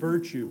relevant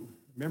virtue.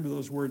 Remember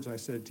those words I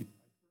said to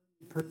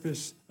you.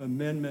 Purpose,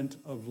 amendment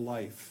of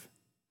life.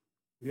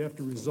 You have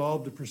to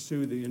resolve to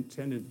pursue the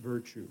intended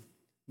virtue.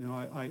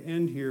 Now, I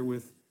end here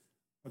with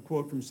a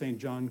quote from St.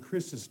 John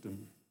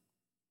Chrysostom.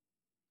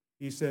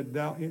 He said,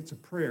 it's a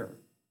prayer.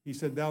 He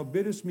said, thou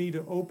biddest me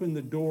to open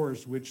the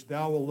doors which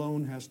thou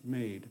alone hast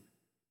made,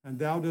 and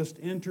thou dost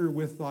enter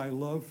with thy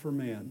love for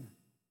man.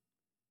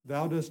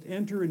 Thou dost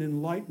enter and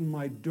enlighten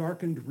my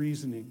darkened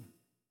reasoning.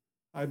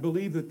 I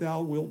believe that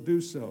thou wilt do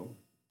so,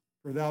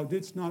 for thou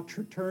didst not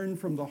turn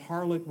from the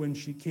harlot when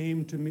she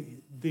came to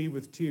thee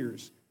with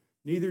tears.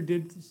 Neither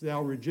didst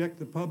thou reject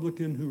the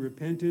publican who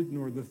repented,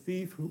 nor the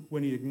thief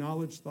when he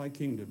acknowledged thy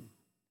kingdom.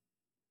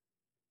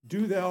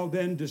 Do thou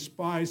then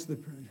despise the...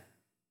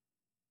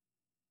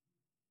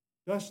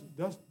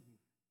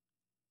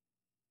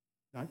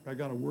 I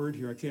got a word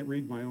here. I can't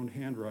read my own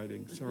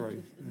handwriting.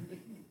 Sorry.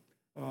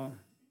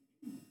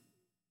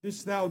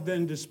 Didst thou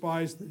then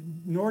despise,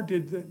 nor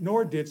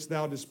didst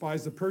thou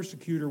despise the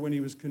persecutor when he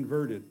was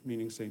converted,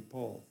 meaning St.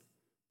 Paul.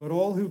 But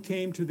all who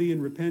came to thee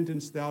in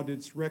repentance thou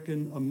didst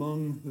reckon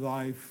among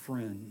thy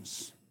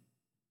friends.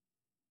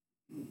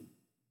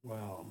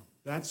 Wow.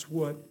 That's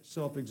what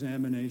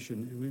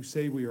self-examination, we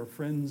say we are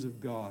friends of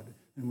God,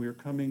 and we are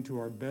coming to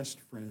our best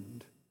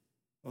friend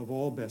of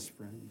all best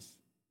friends,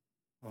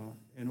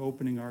 and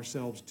opening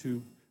ourselves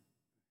to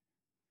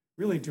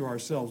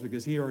ourselves,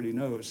 because he already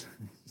knows.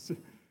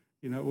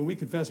 You know, when we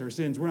confess our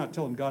sins, we're not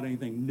telling God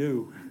anything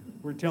new.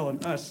 We're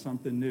telling us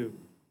something new.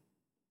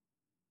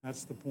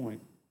 That's the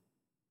point.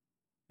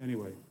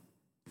 Anyway,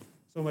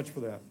 so much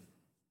for that.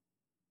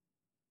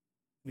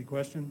 Any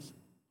questions?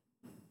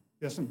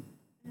 Yes, ma'am.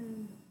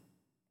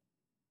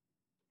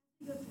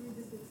 We go through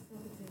this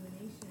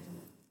self-examination.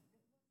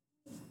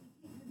 We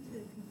can't come to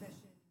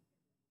confession.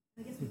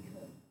 I guess we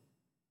could.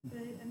 But,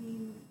 I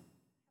mean,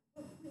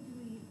 at what point do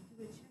we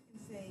do a check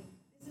and say,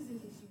 this is an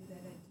issue that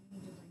I do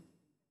need to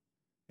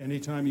bring?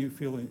 Anytime you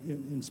feel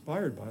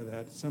inspired by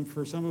that.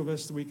 For some of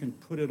us, we can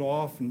put it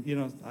off, and, you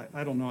know,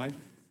 I don't know.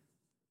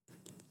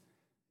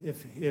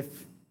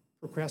 If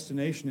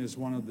procrastination is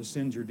one of the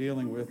sins you're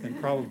dealing with, then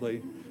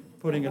probably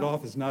putting it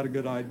off is not a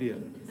good idea. I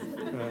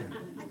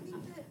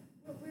think that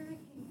where I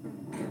came from,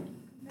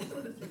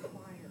 confession is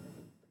required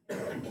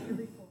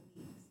every 4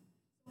 weeks.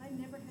 So I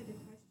never had to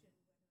question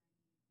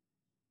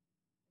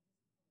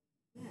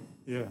whether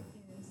I Yeah.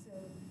 And so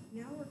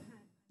now we're kind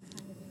of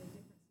in a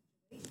different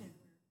situation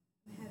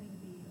where I'm having to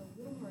be a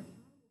little more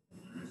accountable for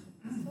the condition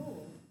of my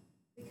soul,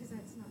 because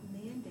that's not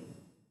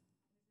mandated.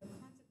 There's no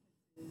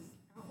consequences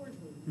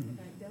outwardly if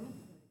I don't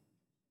put it.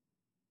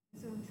 And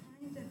so I'm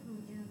trying to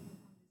hone in on the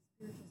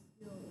spiritual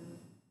skill of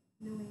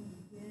knowing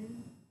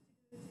when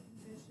to go to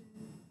confession,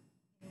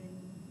 and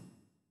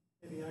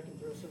Maybe I can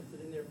throw something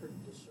in there for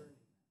discerning.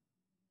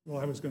 Well,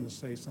 I was going to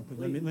say something.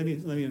 Let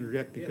me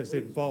interject because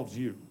it involves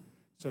you.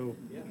 So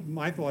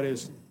my thought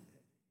is,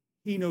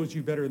 He knows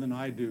you better than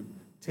I do.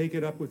 Take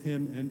it up with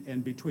him,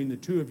 and between the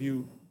two of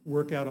you,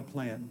 work out a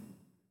plan.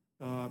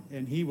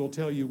 And he will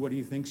tell you what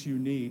he thinks you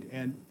need.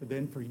 And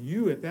then for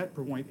you at that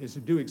point is to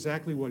do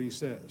exactly what he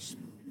says.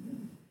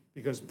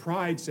 Because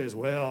pride says,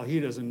 well, he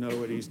doesn't know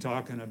what he's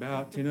talking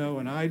about,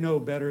 and I know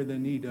better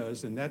than he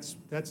does. And that's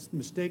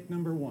mistake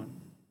number one.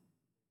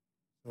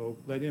 So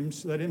let him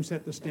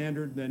set the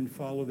standard, then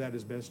follow that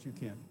as best you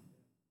can.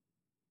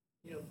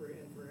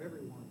 For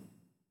everyone,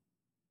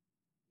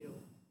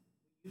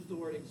 use the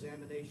word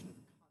examination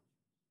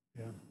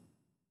of conscience.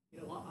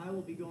 Yeah. I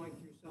will be going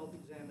through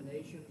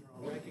self-examination,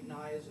 or I'll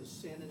recognize a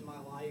sin in my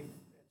life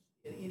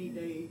in any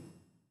day,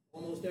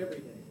 almost every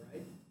day,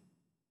 right?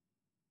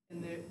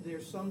 And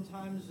there's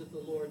sometimes that the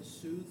Lord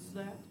soothes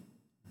that,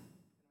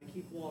 and I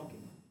keep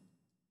walking.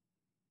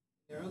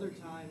 There are other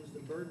times the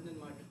burden in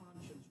my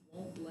conscience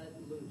won't let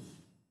loose.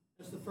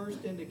 That's the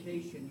first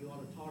indication you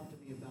ought to talk to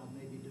me about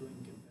maybe doing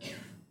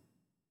confession.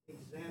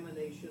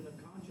 Examination of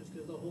conscience,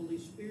 because the Holy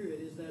Spirit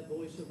is that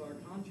voice of our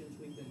conscience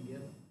we've been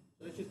given.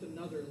 So that's just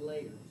another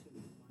layer to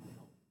my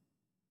help.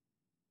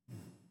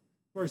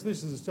 Of course,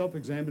 this is a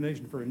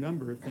self-examination for a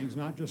number of things,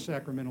 not just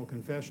sacramental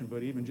confession,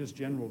 but even just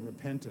general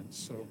repentance.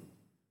 So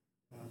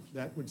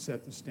that would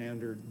set the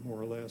standard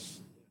more or less.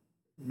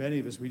 Many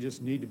of us, we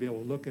just need to be able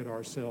to look at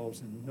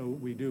ourselves and know what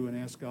we do and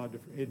ask God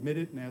to admit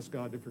it and ask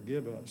God to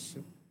forgive us.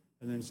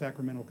 And then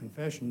sacramental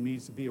confession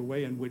needs to be a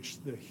way in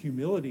which the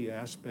humility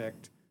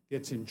aspect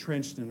gets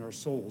entrenched in our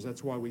souls.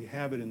 That's why we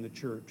have it in the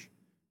church.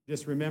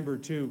 Just remember,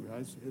 too,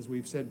 as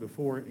we've said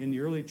before, in the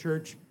early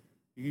church,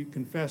 you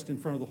confessed in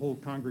front of the whole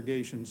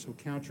congregation, so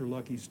count your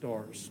lucky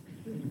stars.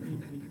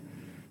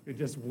 It's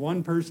just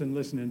one person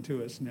listening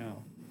to us now.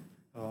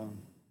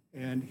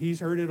 And he's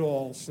heard it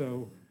all,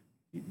 so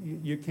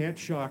you can't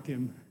shock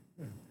him.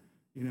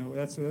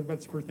 That's the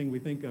first thing we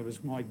think of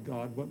is, my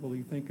God, what will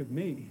he think of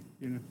me?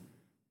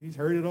 He's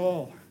heard it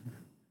all.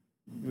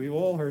 We've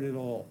all heard it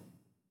all.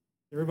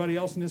 Everybody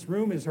else in this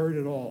room has heard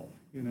it all,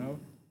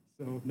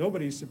 so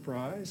nobody's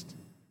surprised.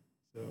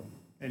 So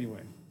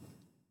anyway,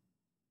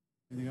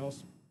 anything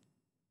else?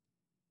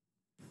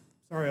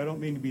 Sorry, I don't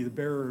mean to be the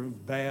bearer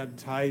of bad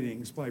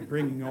tidings by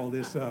bringing all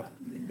this up.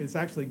 It's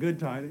actually good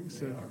tidings.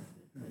 So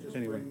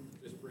anyway.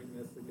 Just bring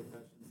this, the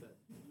confession set.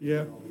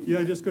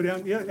 Yeah, just go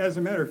down. Yeah, as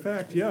a matter of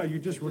fact, yeah, you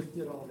just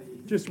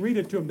read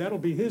it to him. That'll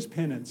be his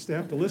penance to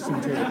have to listen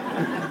to it.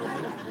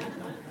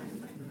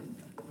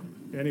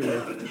 Anyway,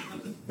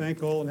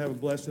 thank all and have a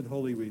blessed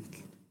Holy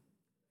Week.